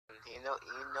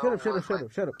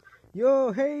Shut up.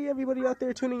 Yo, hey, everybody out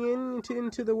there tuning in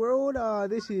into the world.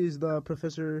 This is the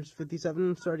Professor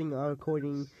 57 starting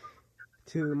according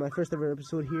to my first ever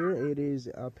episode here. It is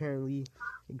apparently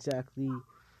exactly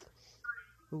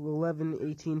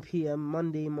 11:18 p.m.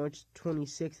 Monday, March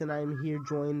 26th, and I am here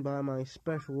joined by my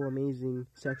special, amazing,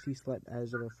 sexy slut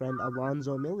as of a friend,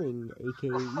 Alonzo Milling, aka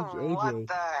AJ. What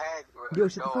the heck, bro? Yo,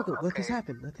 shut the fuck up. Let this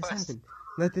happen.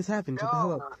 Shut the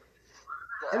hell up.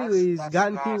 Anyways, got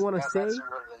anything you want to say? Really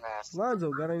nasty.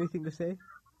 Alonzo, got anything to say?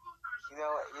 You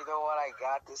know what I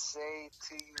got to say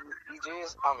to you,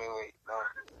 EJs? Wait, no.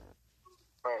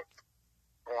 Wait,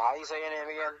 how you say your name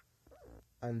again?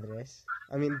 Andres.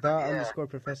 Underscore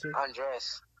professor.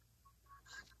 Andres.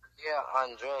 Yeah,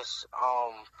 Andres.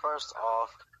 First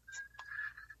off,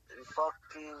 you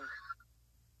fucking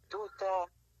tuta,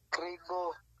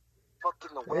 gringo,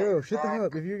 fucking the way. Yo, shut the hell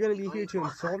up. If you're gonna be here to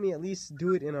insult me, at least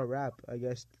do it in a rap, I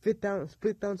guess. Spit down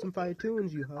some fire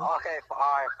tunes, you huh? Okay,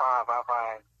 alright,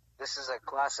 fine. This is a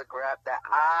classic rap that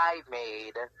I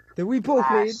made. That we both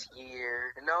last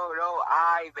year. No,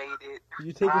 I made it.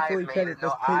 You take it fully credit.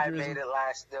 That's plagiarism. I made it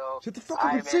last though. Shut the fuck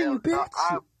up and sing, you bitch!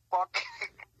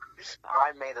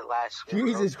 I made it last year.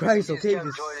 Jesus Christ, okay,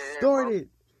 just start it.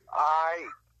 I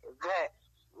bet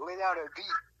without a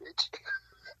beat, bitch.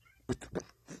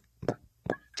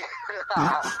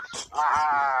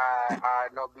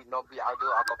 Alright, no beat. I'll do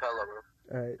acapella,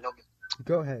 bro. Alright. No beat.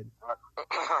 Go ahead.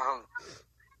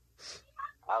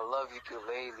 I love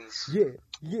ukuleles.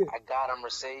 Yeah. I got a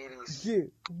Mercedes.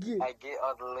 Yeah. I get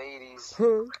other ladies.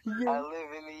 Yeah. I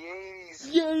live in the 80s.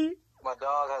 Yeah. My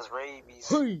dog has rabies.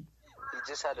 Hey. He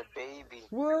just had a baby.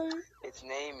 What? Its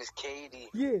name is Katie.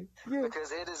 Yeah.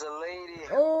 Because it is a lady.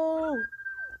 Oh.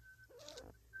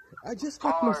 I just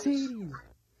got Mercedes.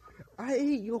 I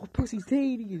ate your pussy's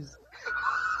titties.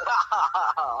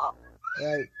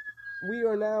 Alright. We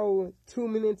are now 2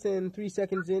 minutes and 3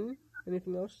 seconds in.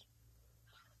 Anything else?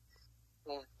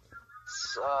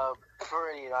 It's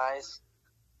pretty nice.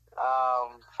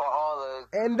 For all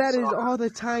the... And that is all the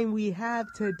time we have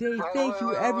today. Thank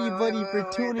you everybody for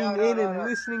tuning in and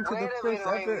listening to the first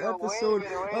ever episode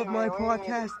of my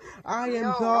podcast. I am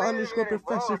the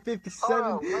 _Professor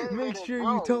 57. Make sure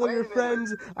you tell your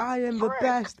friends I am the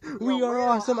best. We are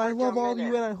awesome. I love all of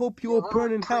you and I hope you will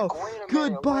burn in hell.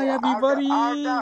 Goodbye everybody.